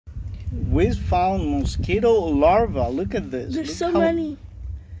We found mosquito larvae. Look at this. There's so many.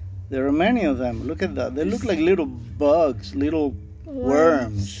 There are many of them. Look at that. They look like little bugs, little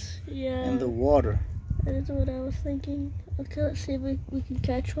worms in the water. That is what I was thinking. Okay, let's see if we can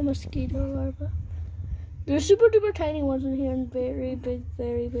catch a mosquito larva. There's super duper tiny ones in here and very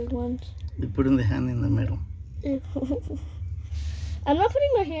big ones. They put in the hand in the middle. I'm not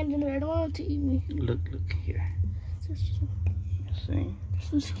putting my hand in there. I don't want it to eat me. Look here. See?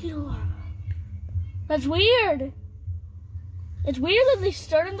 It's mosquito larva. That's weird. It's weird that they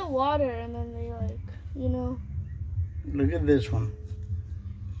start in the water and then they Look at this one.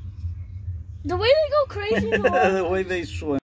 The way they go crazy in the water. The way they swim.